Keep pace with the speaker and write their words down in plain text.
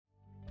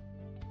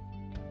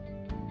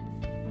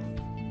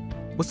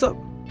What's up?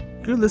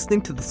 You're listening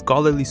to the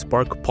Scholarly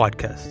Spark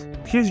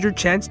podcast. Here's your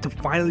chance to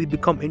finally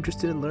become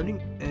interested in learning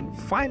and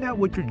find out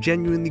what you're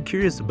genuinely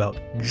curious about.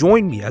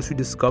 Join me as we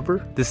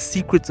discover the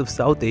secrets of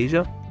South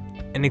Asia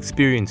and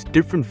experience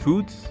different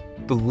foods,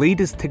 the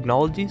latest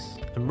technologies,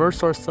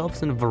 immerse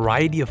ourselves in a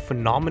variety of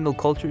phenomenal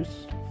cultures,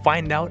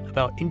 find out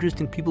about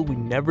interesting people we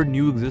never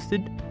knew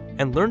existed,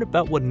 and learn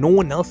about what no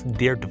one else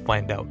dared to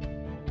find out.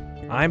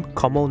 I'm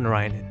Kamal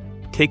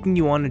Narayanan, taking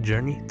you on a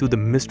journey through the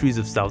mysteries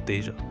of South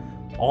Asia,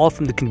 all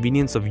from the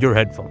convenience of your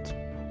headphones.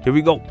 Here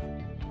we go.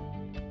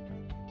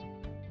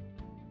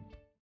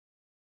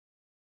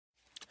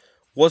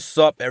 What's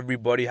up,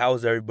 everybody?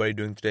 How's everybody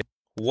doing today?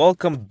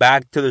 Welcome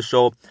back to the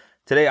show.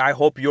 Today, I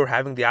hope you're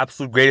having the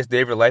absolute greatest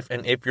day of your life.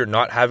 And if you're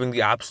not having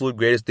the absolute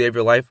greatest day of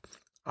your life,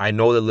 I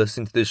know that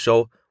listening to this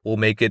show will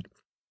make it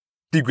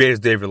the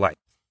greatest day of your life.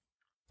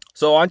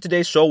 So on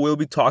today's show, we'll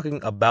be talking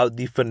about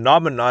the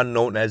phenomenon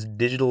known as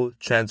digital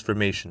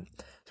transformation.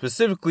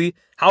 Specifically,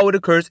 how it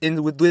occurs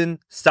within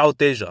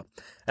South Asia.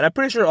 And I'm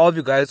pretty sure all of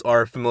you guys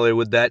are familiar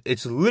with that.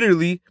 It's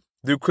literally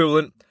the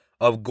equivalent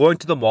of going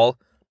to the mall,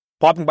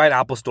 popping by an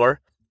Apple store,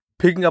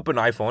 picking up an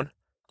iPhone,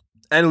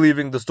 and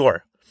leaving the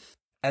store.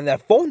 And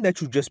that phone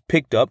that you just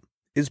picked up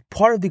is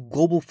part of the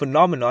global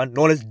phenomenon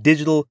known as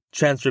digital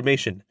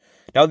transformation.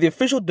 Now, the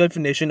official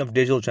definition of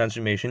digital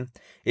transformation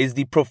is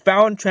the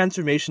profound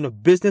transformation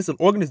of business and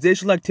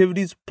organizational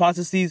activities,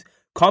 processes,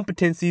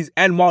 competencies,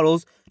 and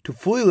models to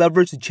fully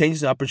leverage the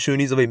changes and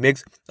opportunities of a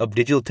mix of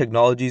digital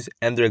technologies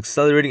and their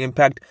accelerating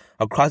impact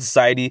across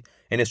society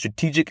in a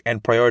strategic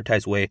and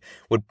prioritized way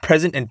with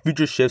present and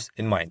future shifts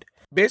in mind.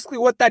 Basically,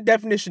 what that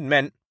definition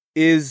meant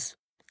is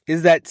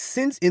that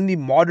since in the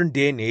modern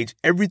day and age,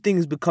 everything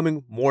is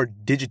becoming more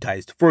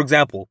digitized. For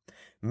example,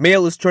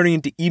 mail is turning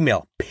into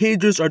email,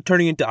 pagers are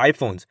turning into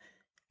iPhones,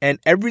 and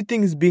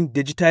everything is being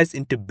digitized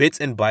into bits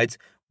and bytes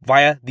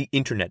via the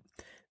internet.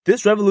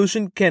 This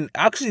revolution can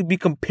actually be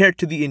compared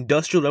to the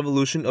Industrial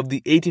Revolution of the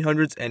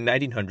 1800s and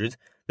 1900s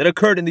that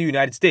occurred in the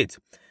United States.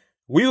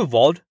 We've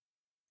evolved,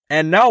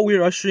 and now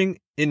we're ushering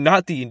in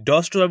not the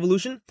Industrial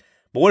Revolution,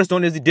 but what is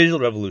known as the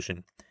Digital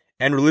Revolution.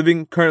 And we're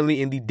living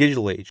currently in the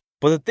digital age.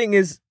 But the thing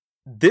is,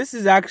 this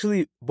is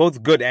actually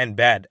both good and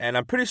bad. And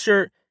I'm pretty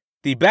sure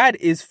the bad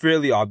is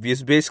fairly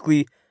obvious.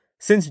 Basically,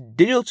 since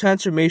digital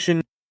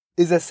transformation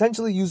is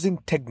essentially using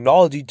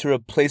technology to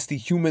replace the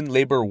human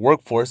labor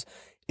workforce,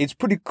 it's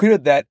pretty clear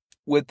that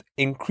with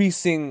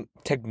increasing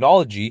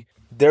technology,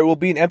 there will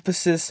be an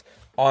emphasis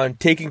on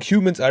taking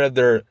humans out of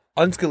their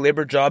unskilled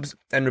labor jobs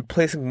and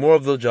replacing more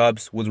of those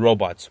jobs with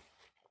robots.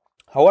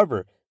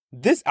 However,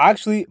 this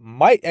actually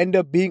might end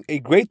up being a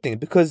great thing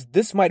because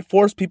this might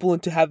force people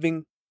into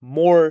having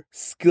more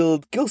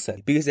skilled skill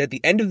set. Because at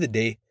the end of the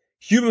day,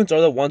 humans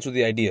are the ones with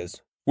the ideas.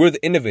 We're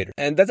the innovators.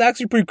 And that's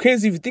actually pretty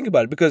crazy if you think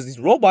about it, because these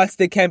robots,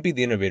 they can't be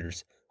the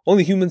innovators.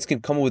 Only humans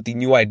can come up with the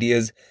new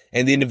ideas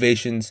and the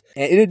innovations.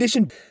 And in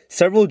addition,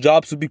 several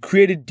jobs will be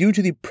created due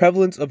to the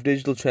prevalence of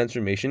digital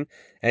transformation,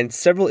 and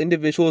several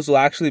individuals will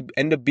actually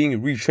end up being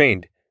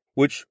retrained,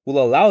 which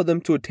will allow them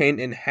to attain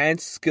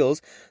enhanced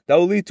skills that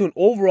will lead to an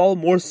overall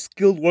more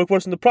skilled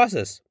workforce in the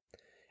process.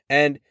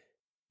 And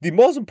the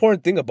most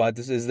important thing about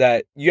this is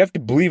that you have to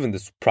believe in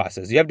this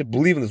process. You have to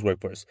believe in this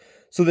workforce.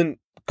 So then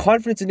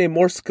confidence in a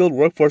more skilled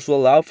workforce will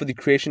allow for the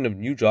creation of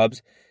new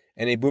jobs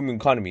and a booming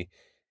economy.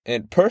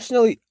 And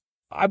personally,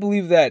 I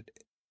believe that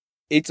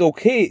it's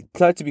okay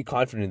not to be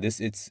confident in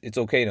this. It's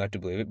okay not to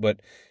believe it, but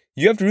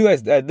you have to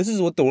realize that this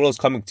is what the world is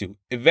coming to.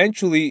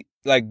 Eventually,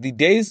 like the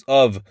days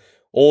of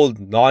old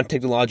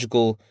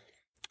non-technological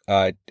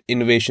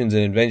innovations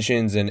and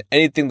inventions and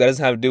anything that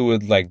doesn't have to do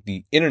with like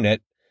the internet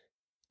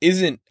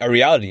isn't a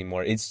reality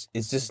anymore. It's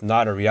just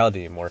not a reality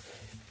anymore.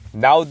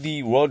 Now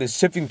the world is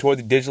shifting toward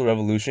the digital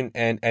revolution,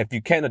 and if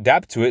you can't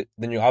adapt to it,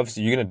 then you're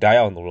gonna die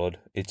out in the world.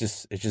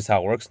 It's just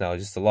how it works now.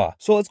 It's just the law.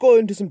 So let's go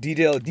into some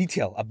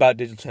detail about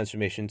digital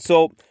transformation.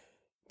 So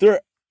there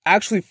are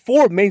actually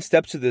 4 main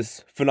steps to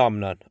this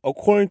phenomenon.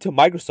 According to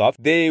Microsoft,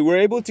 they were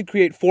able to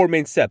create 4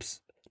 main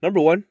steps. Number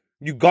 1,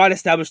 you gotta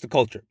establish the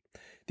culture.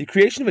 The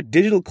creation of a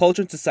digital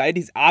culture in society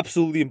is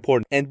absolutely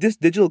important, and this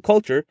digital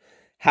culture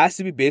has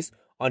to be based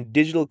on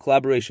digital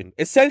collaboration.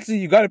 Essentially,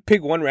 you gotta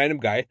pick one random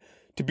guy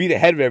to be the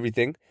head of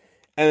everything,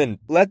 and then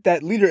let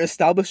that leader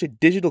establish a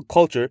digital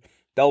culture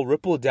that will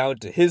ripple down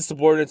to his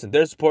subordinates and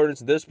their subordinates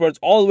and their subordinates,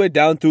 all the way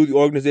down through the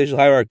organizational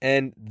hierarchy.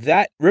 And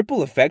that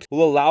ripple effect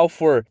will allow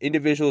for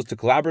individuals to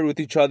collaborate with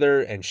each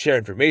other and share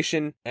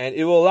information, and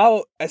it will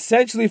allow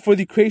essentially for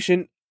the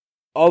creation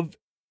of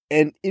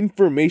an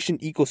information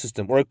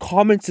ecosystem or a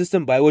common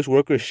system by which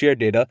workers share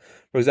data.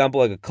 For example,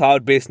 like a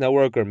cloud-based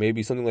network or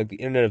maybe something like the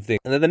Internet of Things.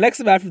 And then the next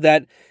step after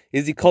that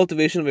is the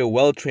cultivation of a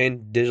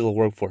well-trained digital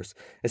workforce.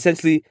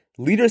 Essentially,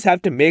 leaders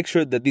have to make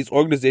sure that these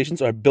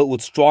organizations are built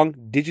with strong,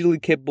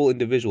 digitally capable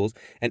individuals,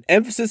 and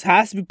emphasis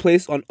has to be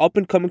placed on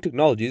up-and-coming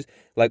technologies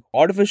like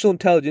artificial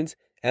intelligence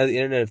and the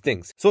Internet of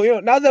Things. So,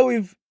 now that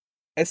we've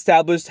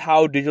established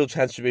how digital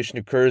transformation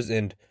occurs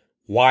and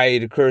why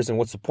it occurs and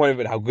what's the point of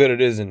it, how good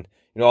it is, and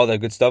all that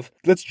good stuff,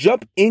 let's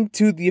jump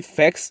into the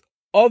effects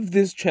of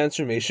this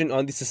transformation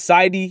on the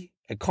society,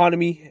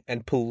 economy,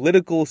 and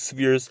political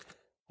spheres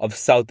of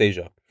South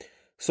Asia.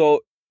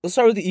 So let's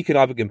start with the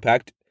economic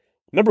impact.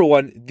 Number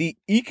one, the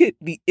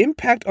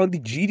impact on the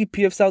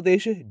GDP of South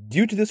Asia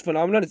due to this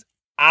phenomenon is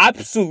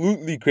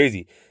absolutely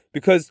crazy.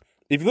 Because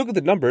if you look at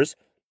the numbers,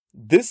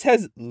 this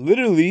has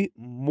literally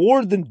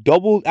more than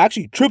tripled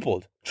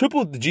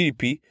the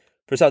GDP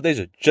for South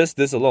Asia, just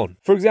this alone.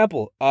 For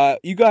example,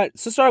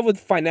 let's start with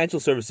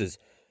financial services.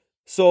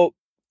 So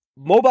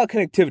mobile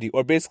connectivity,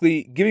 or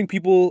basically giving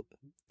people,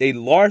 a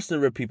large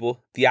number of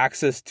people, the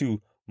access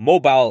to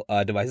mobile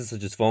devices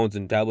such as phones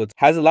and tablets,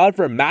 has allowed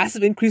for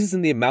massive increases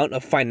in the amount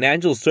of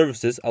financial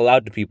services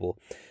allowed to people.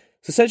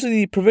 So essentially,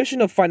 the provision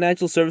of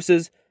financial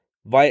services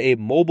via a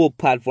mobile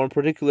platform,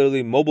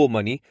 particularly mobile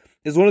money,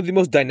 is one of the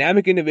most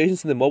dynamic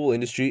innovations in the mobile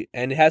industry,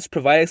 and it has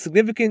provided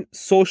significant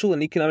social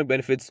and economic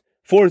benefits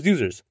for its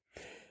users.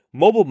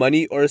 Mobile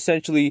money, or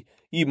essentially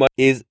e-money,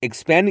 is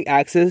expanding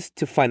access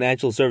to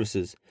financial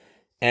services.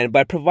 And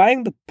by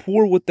providing the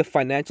poor with the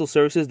financial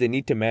services they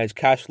need to manage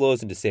cash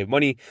flows and to save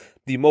money,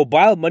 the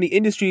mobile money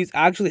industry is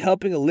actually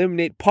helping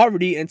eliminate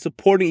poverty and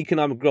supporting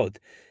economic growth.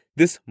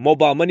 This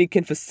mobile money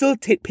can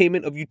facilitate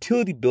payment of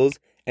utility bills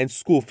and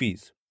school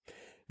fees.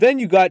 Then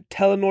you got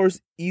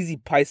Telenor's Easy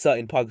Paisa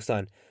in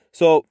Pakistan.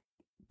 So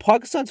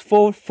Pakistan's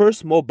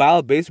first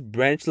mobile-based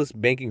branchless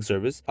banking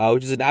service,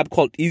 which is an app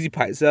called Easy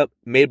Paisa,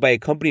 made by a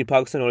company in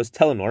Pakistan known as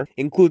Telenor,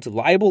 includes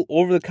liable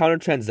over-the-counter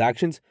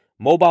transactions,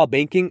 mobile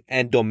banking,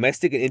 and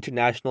domestic and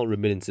international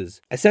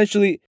remittances.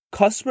 Essentially,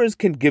 customers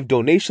can give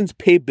donations,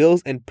 pay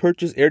bills, and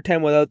purchase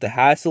airtime without the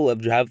hassle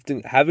of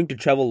having to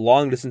travel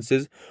long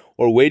distances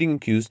or waiting in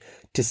queues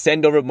to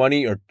send over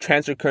money or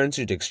transfer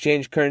currency to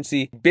exchange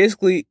currency.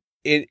 Basically,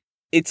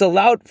 it's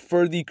allowed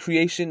for the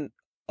creation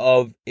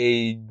of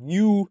a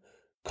new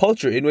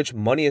culture in which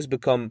money has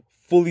become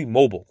fully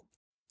mobile.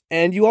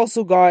 And you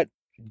also got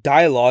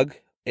Dialogue,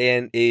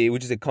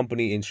 which is a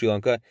company in Sri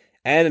Lanka,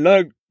 and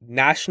another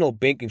national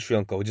bank in Sri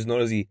Lanka, which is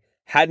known as the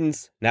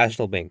Haddon's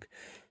National Bank.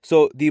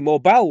 So the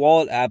mobile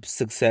wallet app's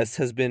success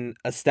has been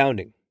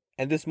astounding.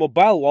 And this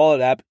mobile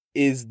wallet app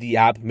is the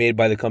app made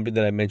by the company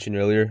that I mentioned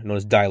earlier, known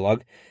as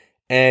Dialogue.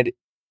 And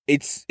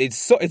its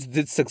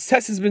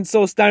success has been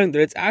so astounding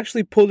that it's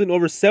actually pulled in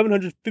over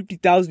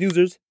 750,000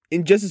 users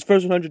in just its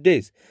first 100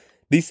 days.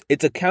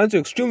 Its accounts are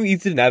extremely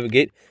easy to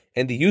navigate,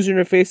 and the user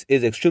interface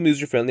is extremely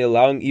user-friendly,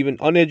 allowing even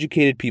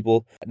uneducated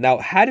people. Now,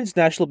 Haddon's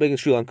National Bank in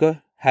Sri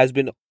Lanka has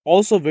been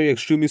also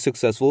extremely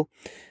successful,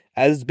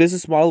 as its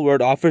business model, where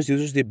it offers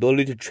users the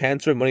ability to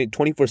transfer money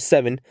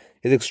 24/7,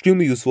 is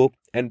extremely useful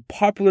and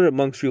popular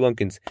among Sri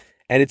Lankans,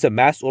 and it's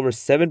amassed over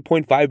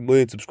 7.5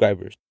 million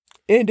subscribers.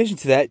 In addition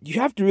to that,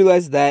 you have to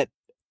realize that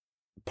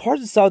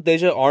parts of South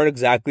Asia aren't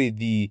exactly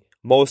the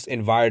most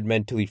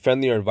environmentally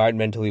friendly or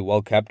environmentally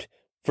well kept,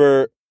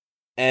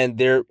 and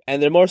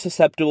they're more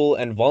susceptible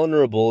and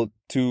vulnerable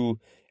to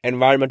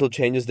environmental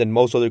changes than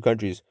most other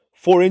countries.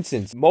 For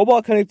instance,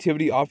 mobile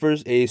connectivity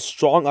offers a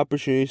strong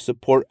opportunity to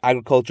support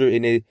agriculture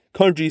in a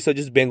country such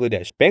as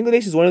Bangladesh.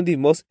 Bangladesh is one of the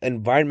most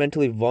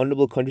environmentally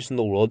vulnerable countries in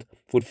the world,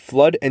 with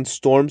flood and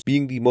storms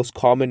being the most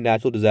common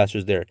natural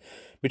disasters there.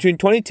 Between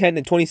 2010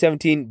 and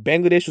 2017,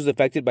 Bangladesh was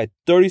affected by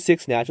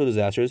 36 natural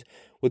disasters,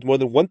 with more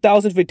than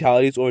 1,000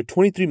 fatalities, over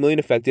 23 million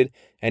affected,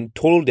 and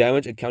total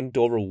damage accounting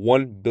to over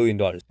 $1 billion.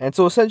 And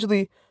so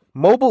essentially,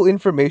 mobile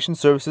information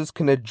services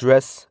can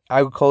address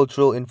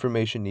agricultural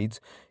information needs,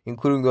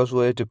 including those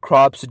related to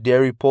crops,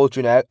 dairy,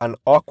 poultry, and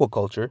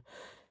aquaculture.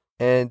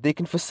 And they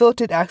can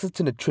facilitate access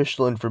to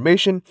nutritional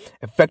information,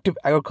 effective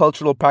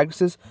agricultural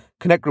practices,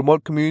 connect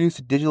remote communities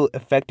to digital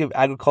effective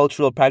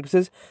agricultural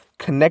practices,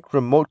 connect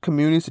remote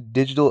communities to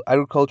digital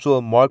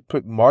agricultural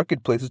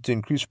marketplaces to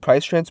increase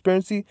price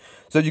transparency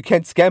so that you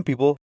can't scam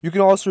people. You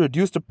can also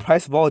reduce the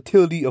price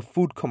volatility of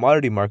food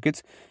commodity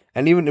markets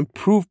and even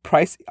improve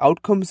price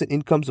outcomes and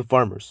incomes of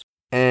farmers.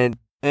 And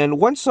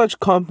one such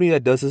company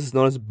that does this is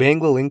known as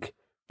Banglalink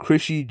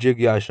Krishi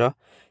Jigyasha.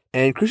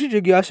 And Krishi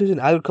Jigyasha is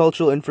an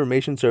agricultural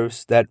information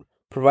service that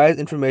provides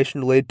information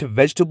related to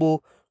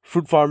vegetable,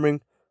 fruit farming,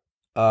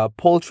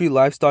 poultry,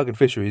 livestock, and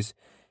fisheries.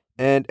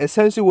 And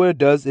essentially what it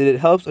does is it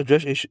helps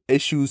address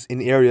issues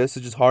in areas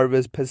such as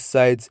harvest,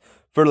 pesticides,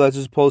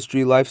 fertilizers,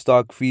 poultry,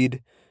 livestock,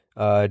 feed,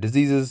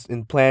 diseases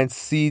in plants,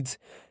 seeds.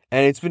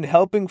 And it's been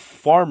helping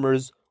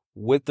farmers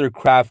with their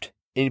craft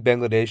in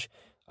Bangladesh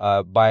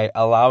by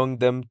allowing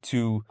them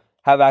to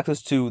have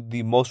access to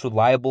the most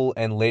reliable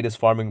and latest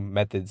farming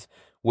methods,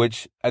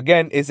 which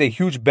again is a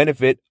huge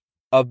benefit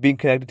of being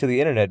connected to the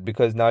internet,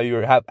 because now you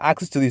have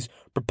access to these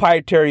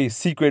proprietary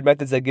secret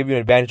methods that give you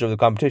an advantage over the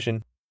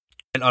competition.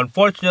 And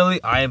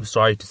unfortunately, I am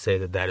sorry to say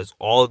that is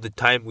all the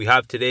time we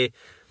have today.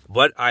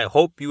 But I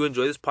hope you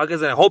enjoy this podcast,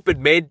 and I hope it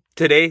made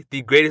today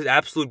the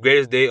absolute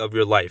greatest day of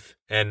your life.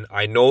 And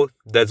I know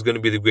that's going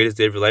to be the greatest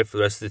day of your life for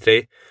the rest of the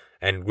day,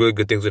 and really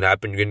good things will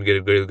happen. You're going to get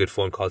a really good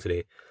phone call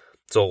today.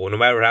 So no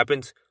matter what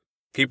happens,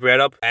 keep your head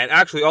up. And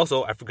actually,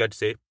 also, I forgot to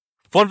say,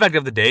 fun fact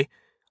of the day,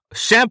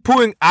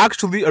 shampooing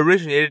actually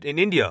originated in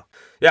India.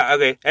 Yeah,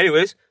 okay.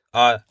 Anyways,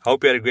 I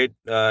hope you had a great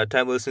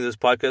time listening to this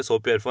podcast.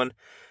 Hope you had fun.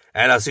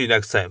 And I'll see you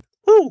next time.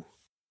 Woo!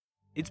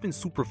 It's been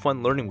super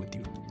fun learning with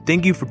you.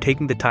 Thank you for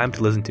taking the time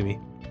to listen to me.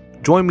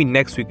 Join me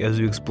next week as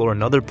we explore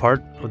another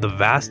part of the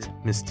vast,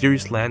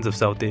 mysterious lands of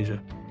South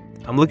Asia.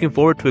 I'm looking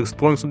forward to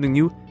exploring something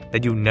new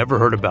that you've never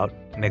heard about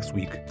next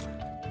week.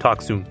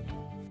 Talk soon.